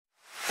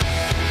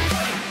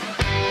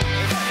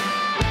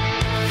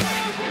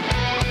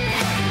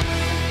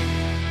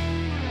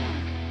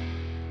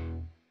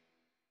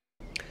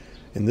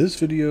In this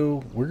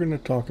video, we're going to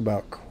talk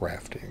about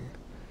crafting.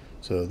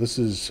 So this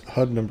is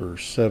HUD number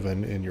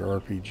 7 in your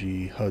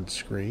RPG HUD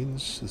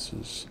screens. This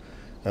is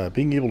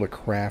being able to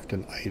craft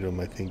an item,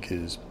 I think,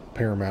 is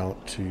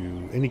paramount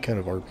to any kind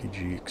of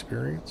RPG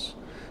experience.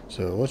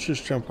 So let's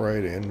just jump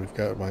right in. We've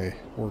got my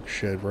work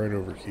shed right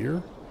over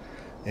here.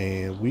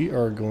 And we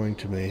are going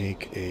to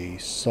make a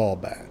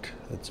sawbat.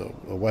 That's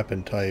a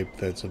weapon type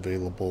that's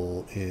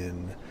available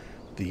in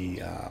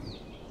the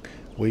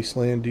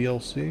Wasteland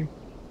DLC.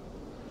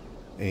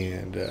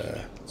 And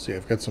let's see,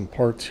 I've got some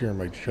parts here in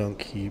my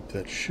junk heap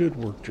that should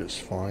work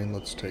just fine.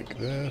 Let's take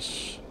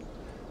this.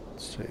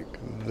 Let's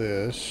take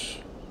this.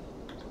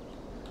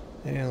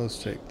 And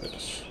let's take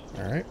this.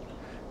 Alright.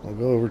 I'll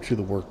go over to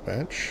the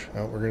workbench.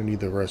 Oh, we're going to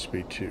need the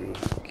recipe too.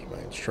 Keep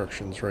my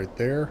instructions right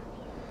there.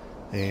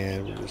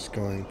 And we're just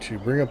going to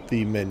bring up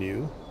the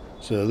menu.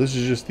 So this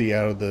is just the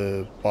out of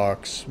the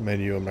box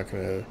menu. I'm not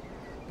going to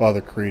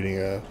bother creating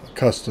a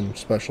custom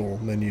special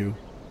menu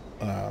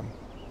for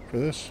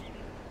this.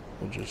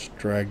 We'll just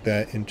drag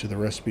that into the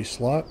recipe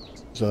slot.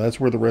 So that's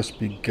where the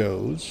recipe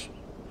goes.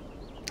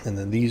 And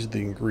then these are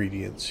the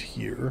ingredients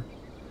here.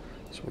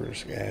 So we're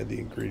just going to add the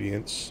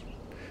ingredients.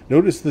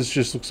 Notice this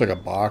just looks like a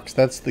box.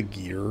 That's the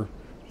gear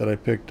that I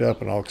picked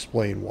up, and I'll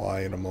explain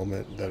why in a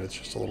moment, that it's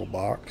just a little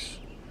box.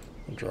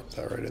 I'll drop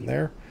that right in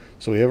there.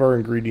 So we have our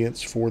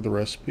ingredients for the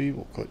recipe.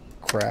 We'll click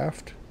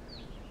craft.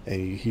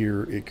 And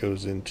here it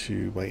goes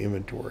into my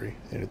inventory.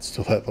 And it's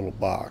still that little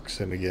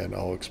box. And again,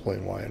 I'll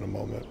explain why in a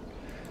moment.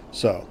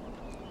 So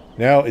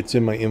now it's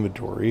in my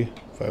inventory.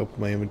 If I open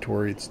my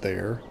inventory, it's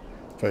there.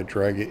 If I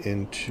drag it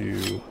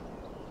into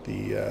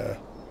the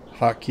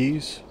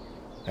hotkeys,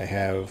 I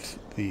have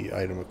the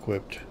item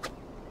equipped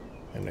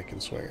and I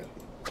can swing it.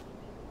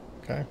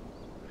 Okay.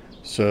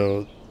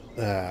 So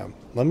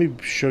let me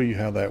show you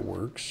how that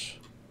works.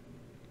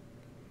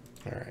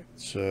 All right.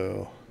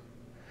 So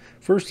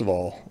first of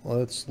all,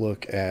 let's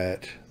look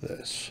at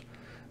this.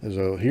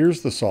 So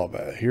here's the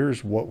sawbat.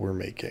 Here's what we're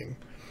making.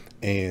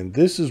 And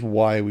this is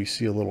why we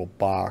see a little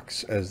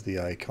box as the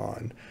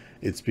icon.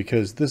 It's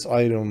because this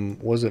item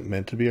wasn't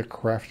meant to be a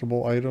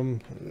craftable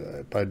item.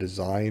 By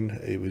design,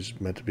 it was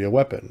meant to be a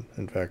weapon.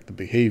 In fact, the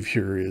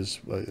behavior is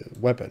a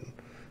weapon,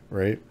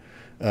 right?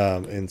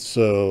 And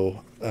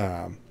so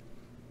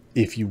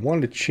if you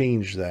want to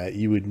change that,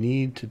 you would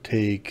need to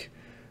take,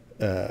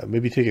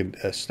 maybe take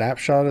a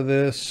snapshot of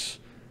this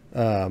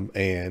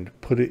and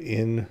put it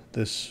in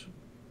this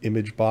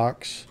image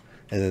box.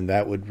 And then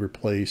that would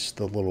replace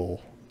the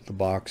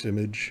box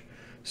image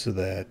so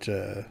that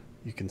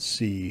you can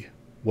see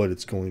what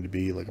it's going to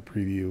be, like a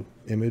preview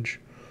image.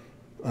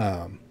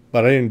 But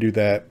I didn't do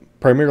that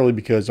primarily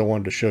because I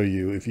wanted to show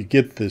you, if you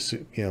get this,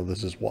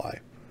 this is why.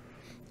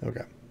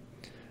 Okay.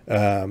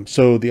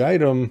 So the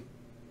item,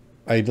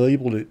 I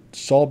labeled it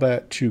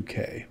Sawbat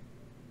 2K.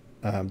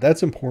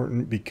 That's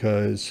important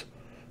because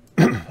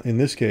in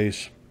this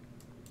case,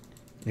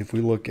 if we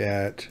look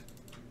at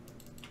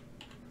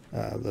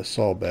the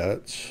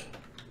Sawbats,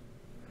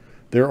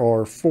 there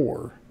are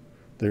 4.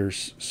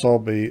 There's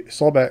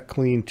Sawbat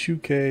Clean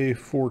 2K,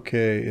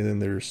 4K, and then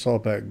there's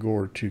Sawbat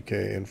Gore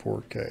 2K and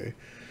 4K.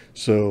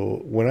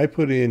 So when I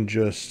put in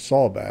just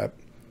Sawbat,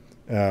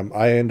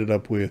 I ended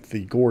up with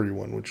the gory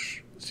one,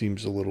 which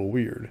seems a little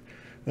weird.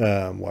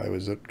 Why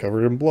was it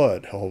covered in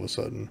blood all of a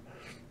sudden?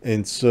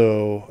 And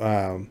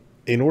so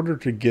in order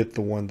to get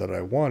the one that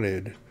I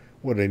wanted,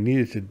 what I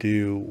needed to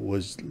do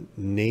was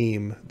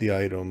name the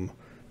item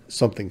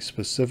something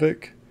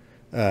specific.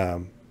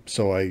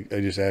 So I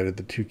just added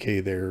the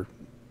 2K there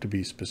to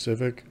be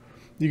specific.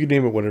 You can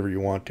name it whatever you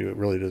want to. It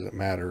really doesn't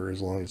matter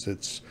as long as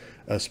it's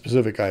a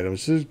specific item.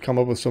 So just come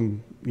up with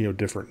some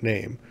different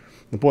name.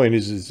 The point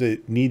is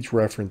it needs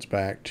reference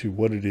back to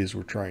what it is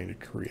we're trying to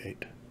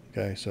create.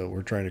 Okay, so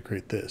we're trying to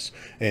create this,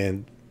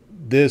 and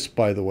this,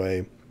 by the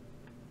way,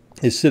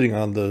 is sitting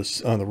on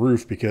the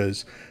roof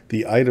because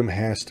the item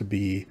has to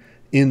be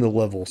in the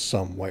level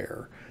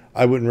somewhere.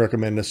 I wouldn't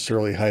recommend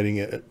necessarily hiding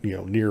it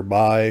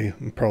nearby.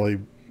 Probably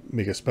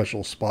make a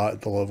special spot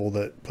at the level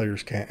that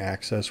players can't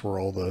access, where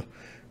all the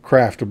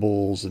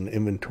craftables and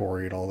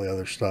inventory and all the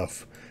other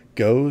stuff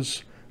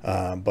goes.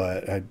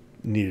 But I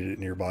needed it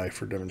nearby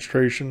for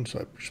demonstration, so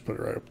I just put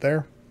it right up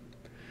there.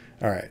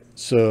 All right,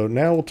 so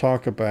now we'll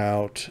talk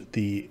about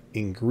the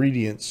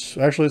ingredients.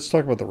 Actually, let's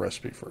talk about the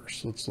recipe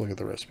first. Let's look at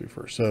the recipe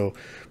first. So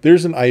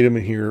there's an item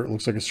in here. It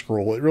looks like a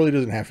scroll. It really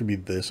doesn't have to be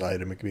this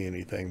item. It can be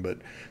anything, but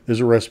there's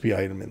a recipe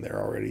item in there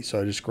already.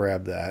 So I just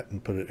grabbed that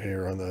and put it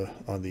here on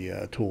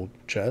the tool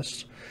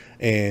chest.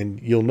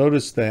 And you'll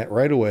notice that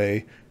right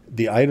away,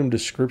 the item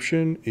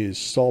description is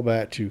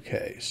Sawbat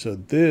 2K. So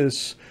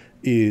this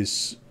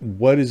is,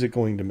 what is it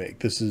going to make?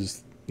 This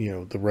is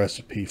the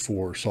recipe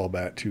for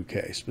Sawbat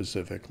 2K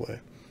specifically.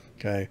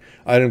 Okay.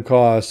 Item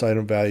cost,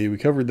 item value. We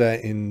covered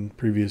that in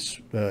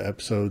previous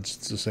episodes.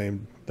 It's the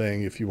same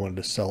thing. If you wanted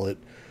to sell it,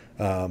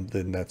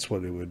 then that's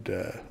what it would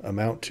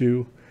amount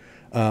to.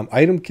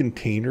 Item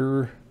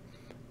container,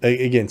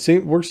 again,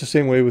 works the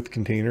same way with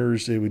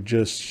containers. It would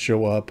just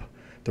show up.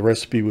 The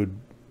recipe would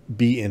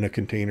be in a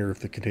container if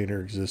the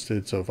container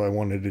existed. So if I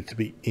wanted it to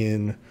be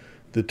in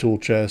the tool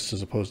chest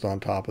as opposed to on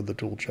top of the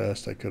tool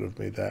chest, I could have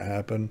made that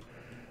happen.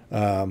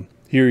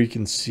 Here you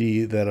can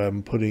see that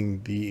I'm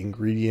putting the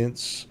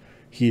ingredients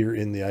here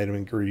in the item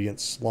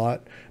ingredients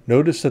slot.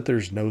 Notice that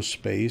there's no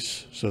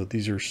space. So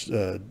these are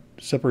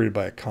separated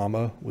by a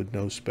comma with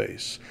no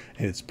space.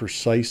 And it's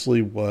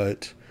precisely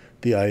what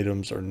the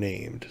items are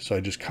named. So I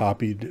just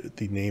copied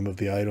the name of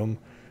the item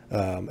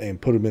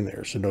and put them in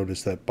there. So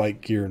notice that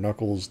Bike Gear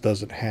Knuckles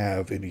doesn't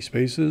have any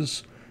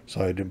spaces.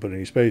 So I didn't put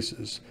any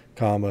spaces.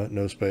 Comma,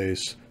 no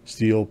space.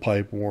 Steel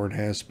Pipe Worn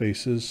has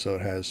spaces, so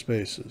it has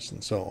spaces,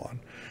 and so on.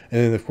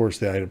 And then, of course,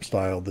 the item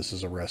style, this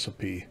is a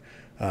recipe.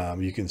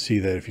 You can see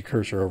that if you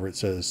cursor over it,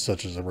 says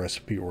such as a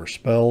recipe or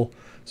spell.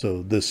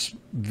 So this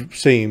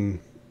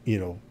same,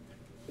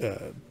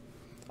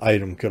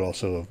 item could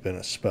also have been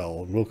a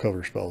spell. And we'll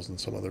cover spells in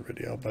some other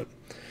video. But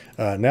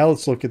now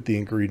let's look at the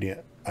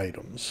ingredient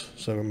items.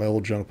 So I got my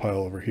little junk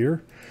pile over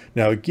here.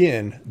 Now,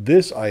 again,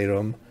 this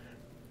item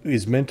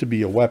is meant to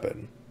be a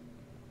weapon.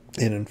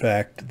 And in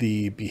fact,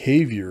 the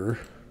behavior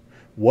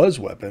was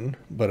weapon,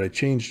 but I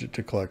changed it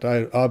to collect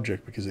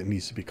object because it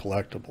needs to be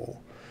collectible,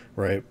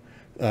 right?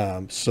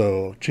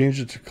 So changed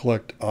it to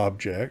collect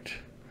object,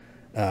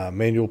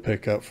 manual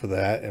pickup for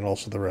that, and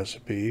also the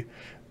recipe.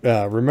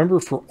 Remember,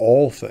 for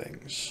all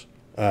things,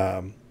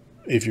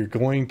 if you're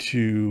going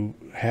to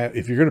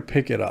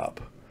pick it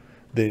up,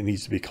 then it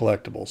needs to be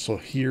collectible. So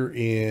here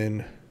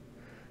in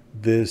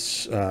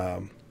this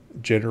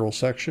general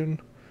section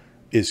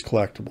is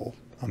collectible.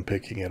 I'm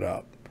picking it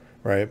up,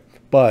 right?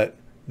 But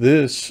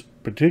this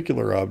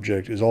particular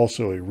object is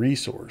also a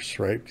resource,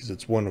 right? Because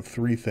it's one of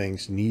 3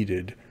 things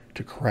needed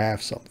to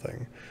craft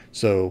something.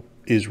 So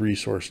is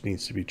resource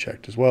needs to be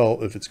checked as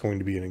well if it's going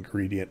to be an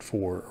ingredient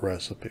for a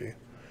recipe.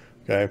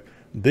 Okay.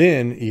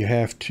 Then you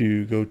have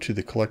to go to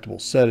the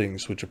collectible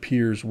settings, which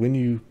appears when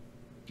you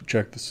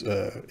check this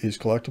is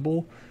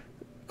collectible.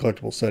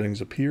 Collectible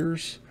settings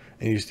appears,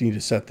 and you just need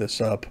to set this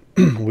up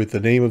with the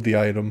name of the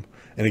item.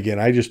 And again,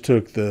 I just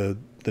took the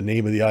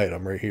name of the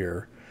item right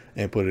here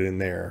and put it in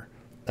there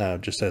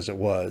just as it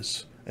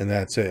was, and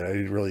that's it. I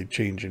didn't really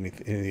change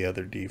any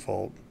other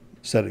default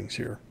settings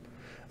here.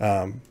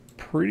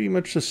 Pretty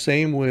much the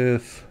same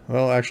with,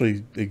 well,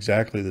 actually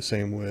exactly the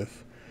same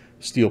with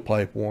Steel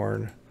Pipe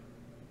Worn,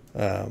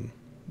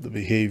 the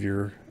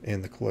behavior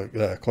and the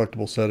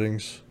collectible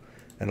settings,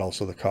 and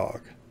also the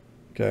cog.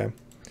 Okay,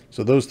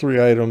 so those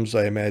 3 items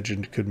I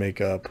imagined could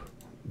make up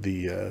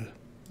the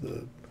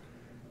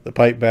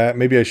pipe bat.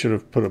 Maybe I should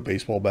have put a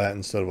baseball bat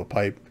instead of a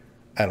pipe.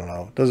 I don't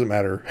know. It doesn't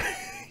matter.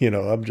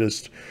 I'm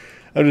just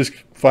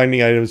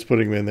finding items,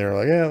 putting them in there.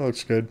 Like, yeah, it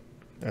looks good.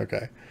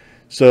 Okay.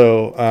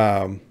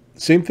 So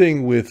same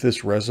thing with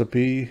this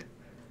recipe.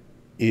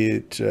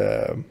 It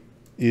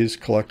is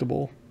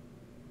collectible,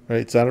 right?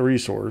 It's not a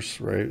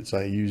resource, right? It's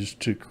not used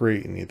to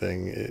create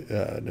anything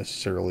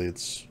necessarily.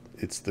 It's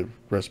the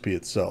recipe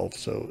itself.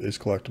 So it is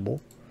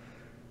collectible.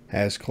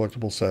 Has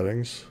collectible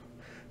settings.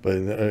 But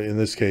in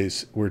this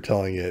case, we're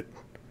telling it,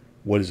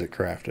 what is it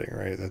crafting,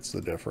 right? That's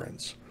the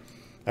difference.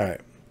 All right.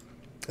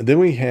 And then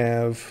we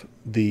have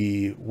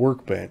the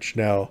workbench.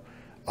 Now,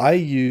 I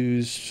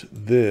used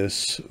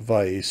this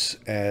vise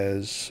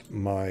as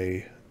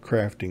my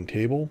crafting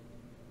table.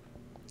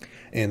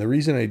 And the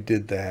reason I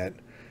did that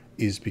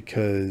is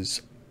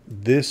because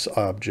this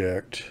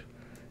object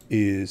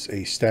is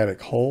a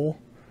static hull.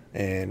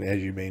 And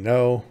as you may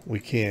know, we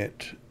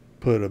can't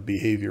put a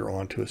behavior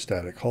onto a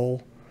static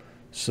hull.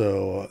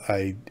 So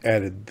I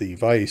added the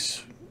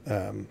vise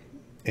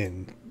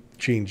and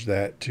changed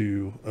that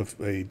to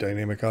a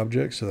dynamic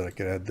object so that I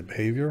could add the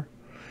behavior.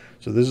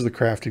 So this is the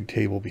crafting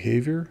table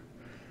behavior.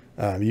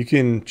 You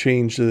can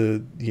change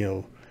the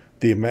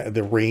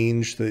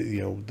range,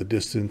 the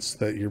distance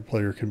that your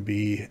player can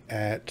be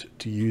at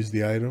to use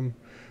the item,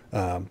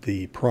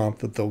 the prompt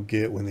that they'll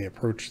get when they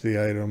approach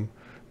the item,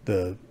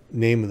 the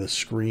name of the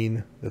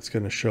screen that's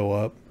going to show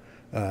up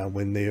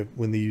when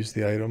they use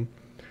the item.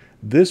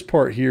 This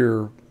part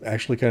here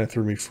actually kind of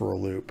threw me for a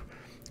loop.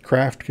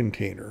 Craft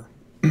container.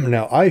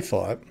 Now, I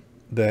thought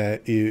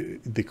that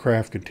the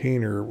craft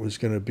container was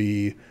going to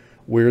be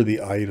where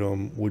the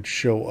item would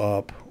show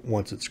up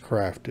once it's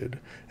crafted.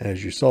 And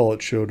as you saw,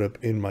 it showed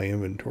up in my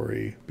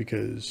inventory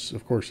because,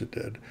 of course, it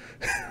did.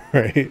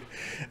 Right?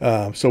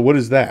 So what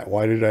is that?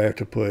 Why did I have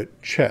to put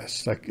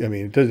chest? I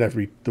mean, it doesn't have to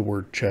be the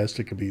word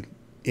chest. It could be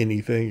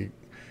anything. It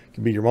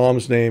could be your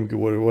mom's name,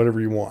 whatever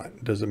you want.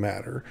 It doesn't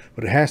matter.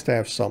 But it has to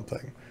have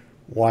something.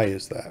 Why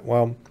is that?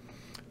 Well,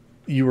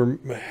 you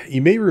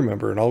may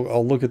remember, and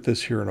I'll look at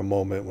this here in a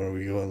moment when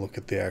we go and look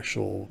at the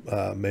actual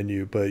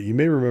menu, but you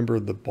may remember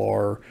the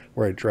bar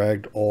where I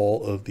dragged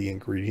all of the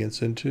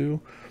ingredients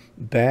into.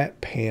 That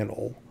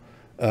panel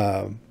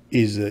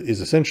is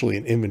essentially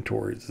an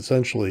inventory. It's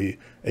essentially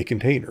a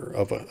container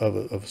of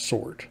a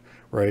sort,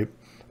 right?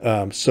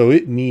 So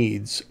it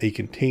needs a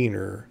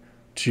container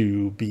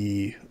to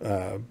be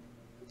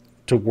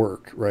to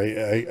work,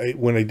 right?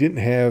 When I didn't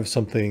have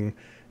something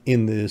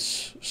in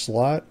this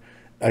slot,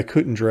 I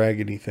couldn't drag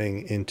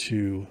anything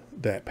into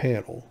that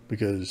panel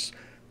because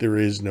there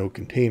is no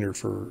container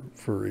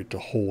for it to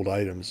hold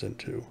items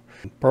into.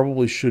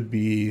 Probably should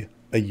be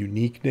a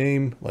unique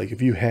name. Like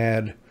if you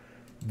had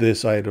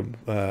this item,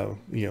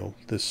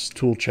 this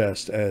tool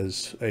chest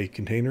as a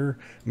container,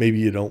 maybe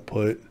you don't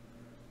put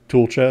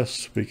tool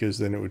chest because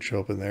then it would show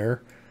up in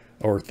there,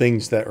 or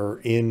things that are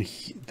in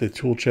the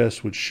tool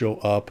chest would show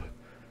up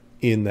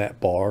in that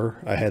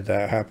bar. I had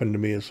that happen to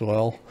me as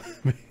well.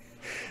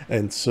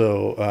 And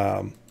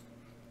so,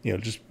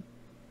 just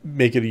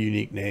make it a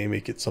unique name,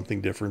 make it something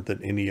different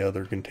than any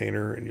other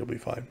container, and you'll be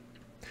fine.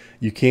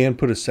 You can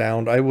put a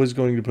sound. I was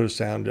going to put a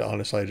sound,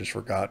 honestly, I just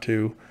forgot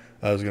to.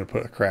 I was going to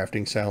put a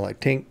crafting sound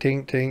like tink,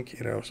 tink,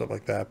 tink, stuff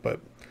like that,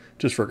 but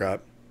just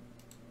forgot.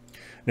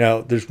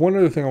 Now, there's one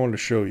other thing I wanted to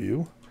show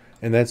you,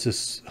 and that's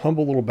this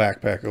humble little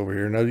backpack over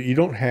here. Now, you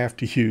don't have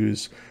to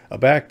use a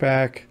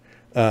backpack,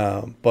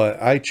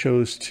 but I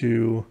chose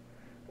to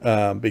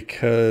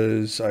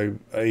because I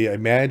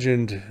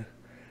imagined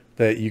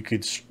that you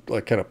could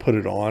like kind of put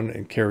it on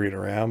and carry it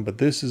around, but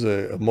this is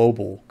a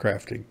mobile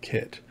crafting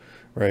kit,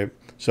 right?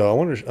 So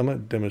I'm going to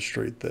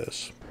demonstrate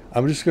this.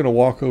 I'm just going to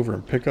walk over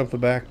and pick up the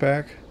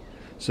backpack.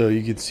 So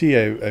you can see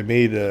I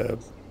made a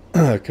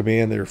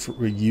command there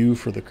for U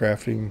for the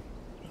crafting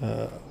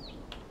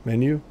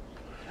menu.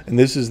 And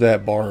this is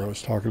that bar I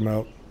was talking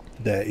about.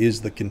 That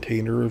is the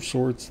container of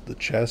sorts, the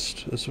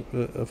chest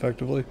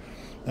effectively.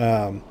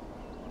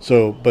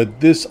 But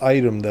this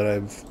item that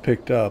I've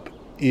picked up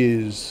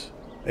is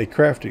a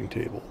crafting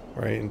table,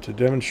 right? And to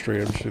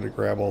demonstrate, I'm just going to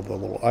grab all the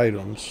little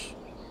items.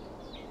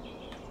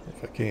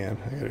 If I can,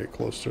 I gotta get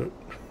close to it.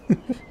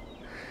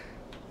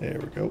 There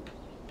we go.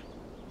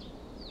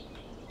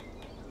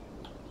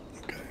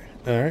 Okay.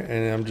 All right,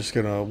 and I'm just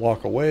gonna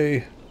walk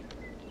away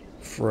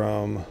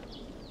from.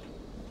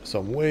 So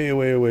I'm way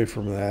away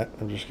from that.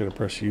 I'm just gonna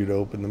press U to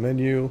open the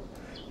menu.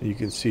 And you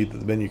can see that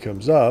the menu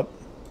comes up.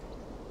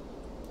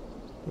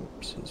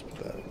 Oops, let's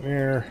put that in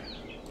there.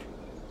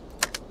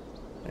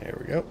 There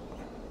we go.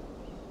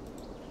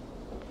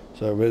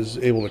 So I was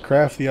able to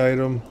craft the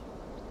item,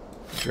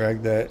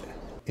 drag that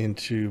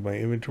into my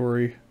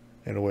inventory,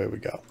 and away we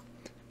go.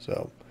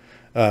 So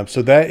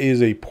that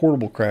is a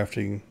portable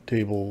crafting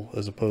table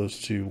as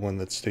opposed to one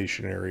that's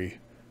stationary,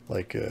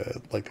 like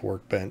the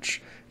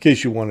workbench, in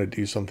case you want to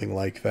do something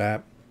like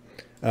that.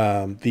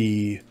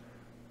 The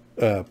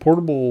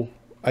portable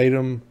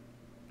item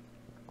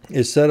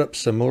is set up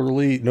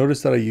similarly.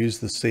 Notice that I use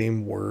the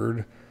same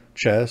word,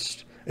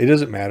 chest. It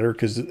doesn't matter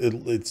because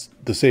it's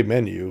the same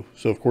menu,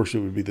 so of course it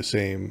would be the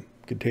same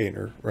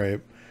container, right?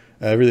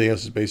 Everything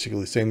else is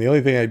basically the same. The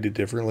only thing I did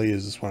differently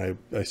is this one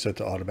I set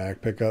to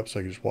automatic pickup, so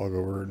I can just walk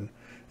over and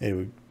it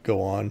would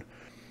go on.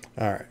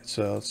 All right,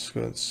 so let's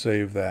go and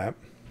save that.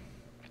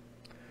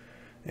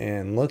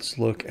 And let's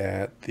look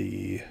at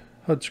the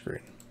HUD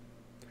screen.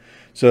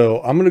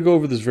 So I'm going to go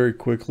over this very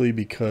quickly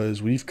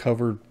because we've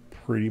covered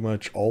pretty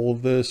much all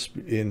of this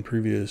in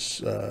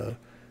previous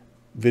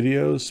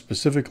videos.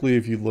 Specifically,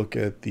 if you look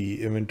at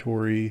the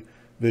inventory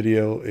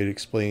video, it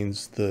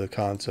explains the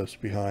concepts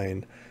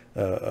behind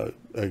a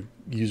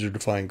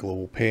user-defined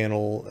global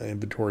panel,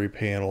 inventory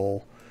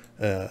panel,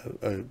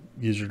 a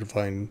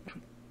user-defined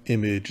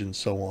image, and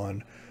so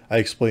on. I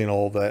explain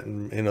all of that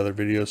in other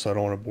videos, so I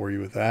don't want to bore you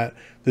with that.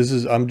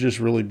 I'm just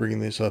really bringing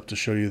this up to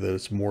show you that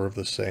it's more of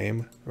the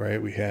same,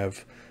 right? We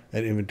have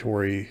an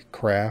inventory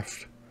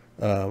craft,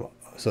 so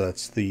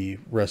that's the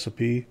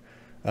recipe.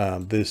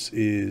 This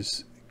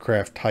is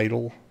craft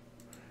title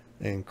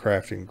and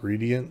craft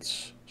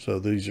ingredients. So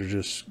these are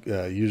just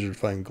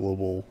user-defined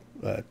global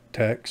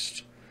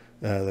text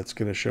that's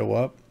going to show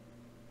up.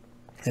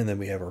 And then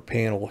we have our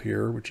panel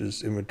here, which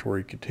is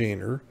inventory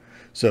container.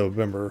 So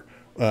remember,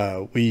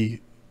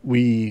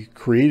 we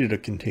created a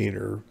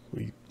container.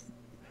 We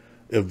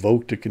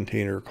evoked a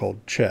container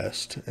called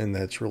chest, and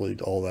that's really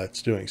all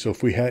that's doing. So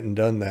if we hadn't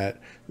done that,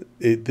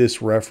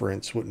 this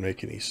reference wouldn't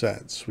make any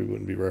sense. We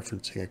wouldn't be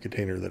referencing a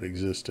container that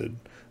existed.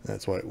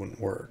 That's why it wouldn't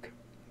work.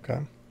 Okay.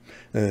 And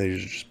then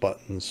these are just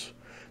buttons.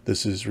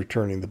 This is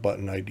returning the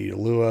button ID to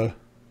Lua,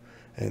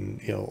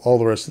 and all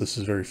the rest of this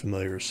is very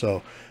familiar.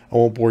 So I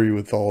won't bore you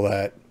with all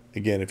that.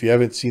 Again, if you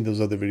haven't seen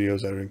those other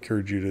videos, I would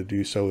encourage you to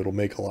do so. It'll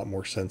make a lot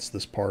more sense,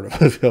 this part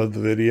of the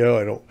video.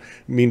 I don't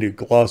mean to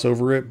gloss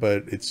over it,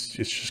 but it's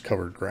just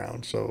covered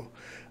ground. So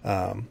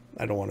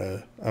I don't want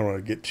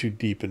to get too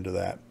deep into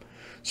that.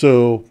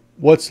 So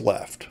what's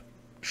left?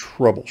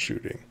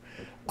 Troubleshooting.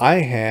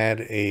 I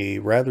had a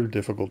rather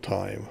difficult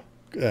time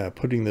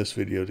putting this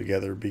video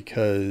together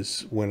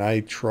because when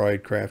I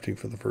tried crafting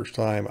for the first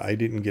time, I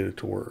didn't get it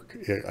to work.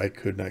 I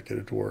could not get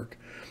it to work.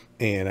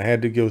 And I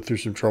had to go through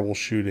some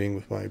troubleshooting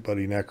with my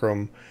buddy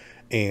Necrom,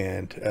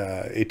 and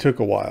it took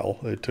a while.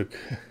 It took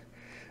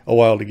a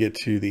while to get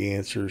to the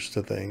answers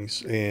to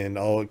things, and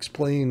I'll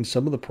explain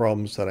some of the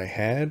problems that I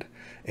had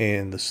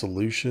and the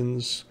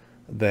solutions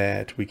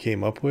that we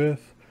came up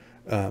with,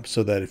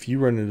 so that if you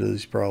run into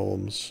these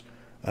problems,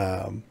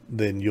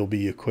 then you'll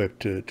be equipped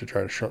to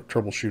try to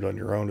troubleshoot on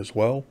your own as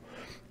well.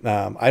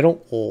 I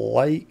don't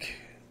like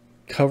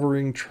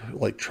covering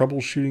like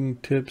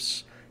troubleshooting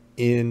tips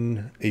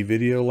in a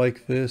video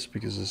like this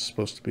because it's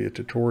supposed to be a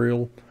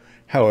tutorial.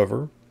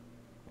 However,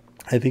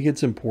 I think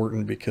it's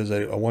important because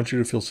I want you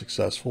to feel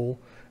successful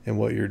in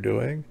what you're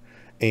doing,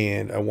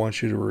 and I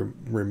want you to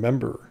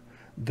remember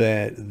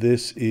that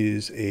this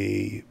is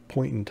a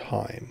point in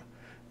time,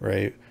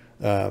 right?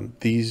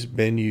 These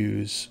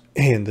menus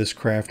and this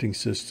crafting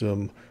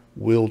system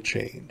will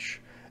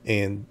change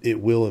and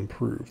it will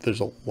improve. There's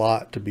a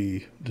lot to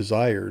be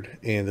desired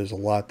and there's a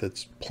lot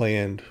that's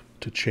planned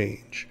to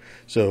change.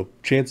 So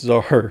chances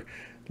are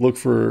look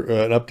for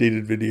an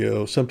updated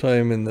video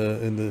sometime in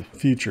the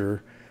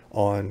future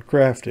on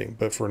crafting.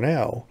 But for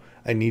now,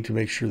 I need to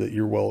make sure that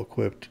you're well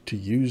equipped to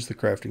use the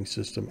crafting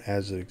system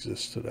as it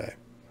exists today.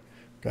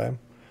 Okay,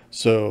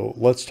 so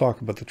let's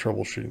talk about the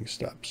troubleshooting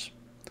steps.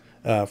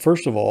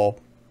 First of all,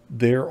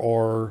 there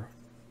are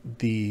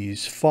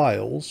these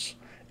files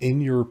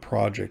in your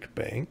project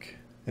bank,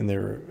 and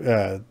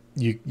they're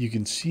you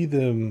can see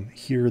them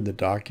here in the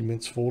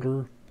documents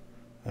folder.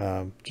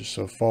 Just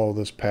so follow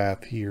this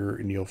path here,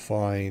 and you'll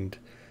find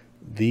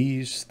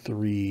these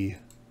three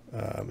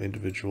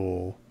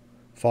individual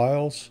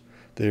files.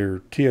 They're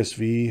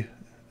TSV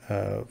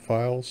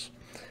files.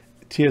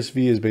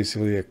 TSV is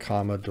basically a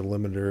comma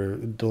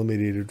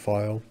delimited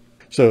file.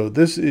 So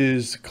this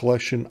is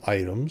collection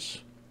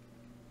items,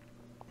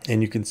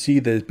 and you can see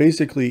that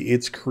basically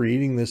it's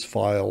creating this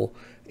file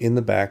in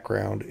the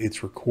background.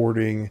 It's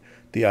recording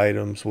the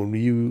items. When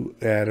you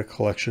add a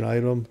collection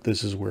item,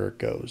 this is where it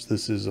goes.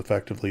 This is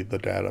effectively the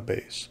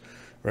database,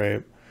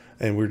 right?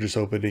 And we're just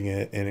opening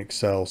it in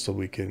Excel so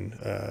we can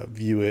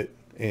view it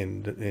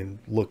and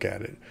look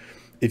at it.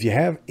 If you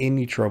have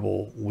any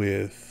trouble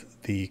with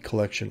the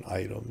collection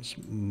items,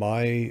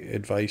 my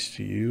advice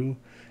to you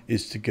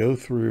is to go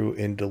through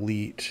and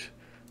delete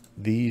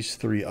these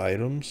three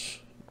items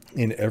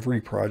in every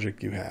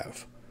project you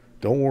have.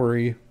 Don't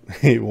worry,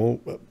 it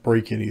won't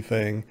break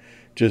anything.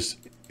 Just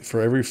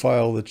for every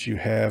file that you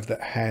have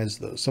that has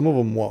those. Some of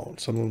them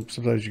won't.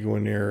 Sometimes you go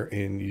in there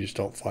and you just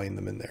don't find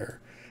them in there,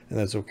 and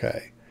that's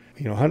okay.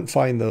 You know, hunt and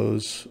find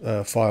those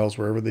files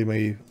wherever they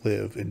may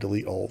live and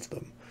delete all of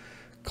them.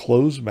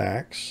 Close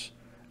Max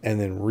and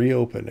then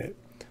reopen it.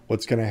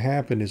 What's going to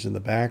happen is in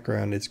the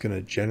background, it's going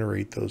to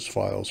generate those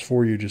files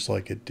for you just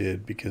like it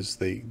did because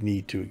they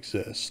need to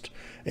exist.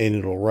 And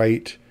it'll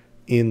write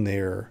in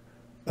there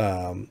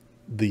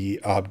the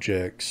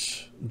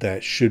objects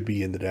that should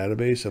be in the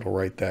database. It'll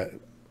write that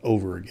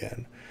over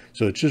again.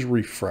 So it just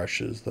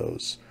refreshes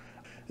those.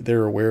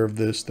 They're aware of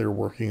this. They're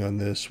working on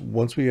this.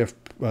 Once we have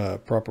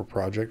proper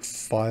project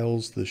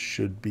files, this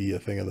should be a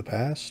thing of the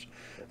past.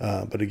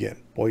 But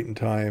again, point in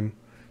time,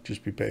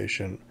 just be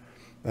patient.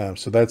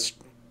 So that's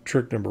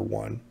trick number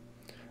one.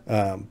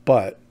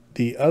 But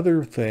the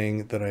other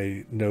thing that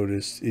I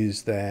noticed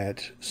is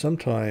that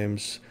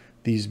sometimes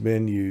these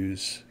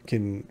menus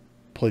can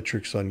play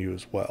tricks on you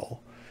as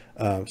well.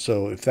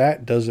 So if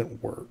that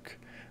doesn't work,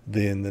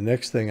 then the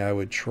next thing I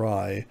would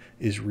try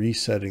is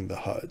resetting the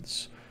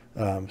HUDs.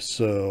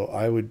 So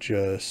I would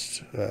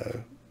just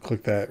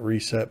click that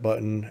reset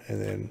button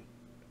and then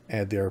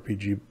add the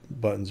RPG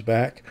buttons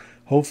back.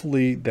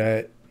 Hopefully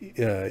that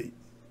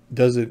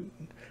doesn't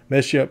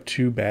mess you up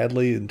too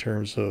badly in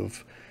terms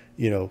of,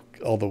 you know,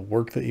 all the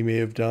work that you may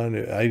have done.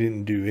 I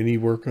didn't do any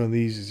work on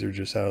these. These are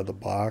just out of the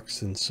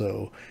box, and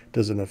so it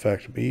doesn't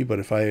affect me. But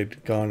if I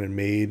had gone and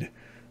made,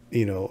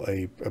 you know,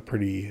 a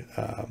pretty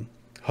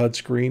HUD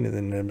screen and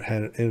then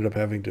ended up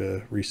having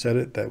to reset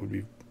it, that would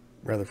be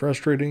rather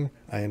frustrating.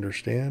 I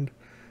understand.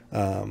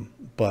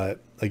 But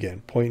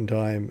again, point in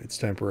time, it's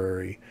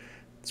temporary.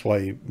 That's why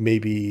you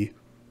maybe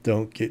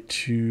don't get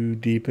too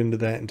deep into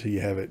that until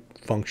you have it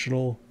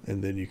functional,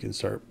 and then you can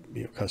start,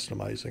 you know,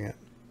 customizing it.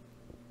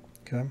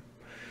 Okay.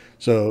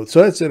 So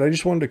that's it. I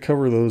just wanted to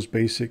cover those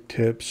basic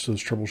tips,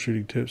 those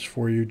troubleshooting tips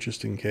for you,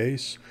 just in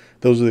case.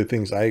 Those are the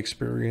things I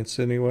experienced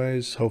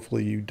anyways.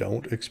 Hopefully you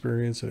don't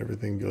experience and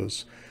everything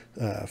goes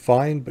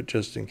fine, but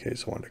just in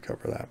case, I wanted to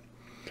cover that.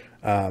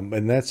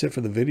 And that's it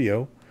for the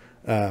video.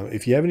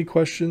 If you have any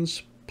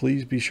questions,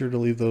 please be sure to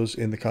leave those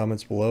in the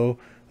comments below.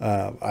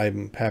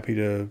 I'm happy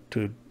to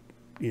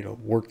you know,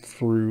 work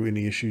through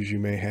any issues you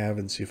may have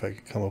and see if I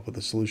can come up with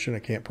a solution. I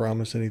can't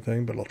promise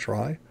anything, but I'll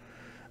try.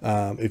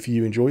 If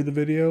you enjoyed the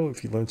video,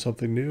 if you learned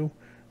something new,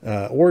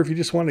 or if you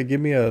just want to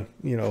give me a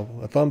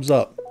thumbs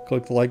up,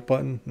 click the like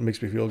button. It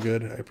makes me feel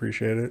good. I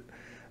appreciate it.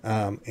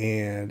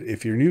 And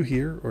if you're new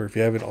here, or if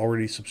you haven't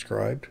already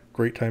subscribed,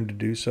 great time to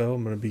do so.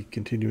 I'm going to be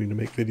continuing to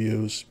make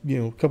videos, you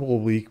know, a couple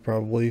of weeks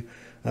probably.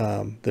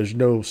 There's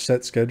no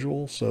set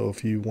schedule, so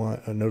if you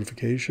want a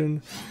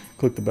notification,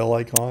 click the bell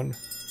icon.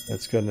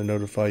 That's going to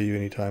notify you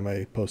anytime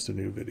I post a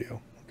new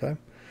video. Okay.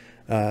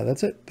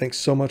 That's it. Thanks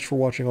so much for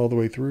watching all the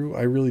way through.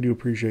 I really do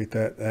appreciate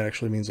that. That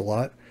actually means a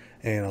lot.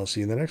 And I'll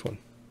see you in the next one.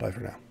 Bye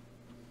for now.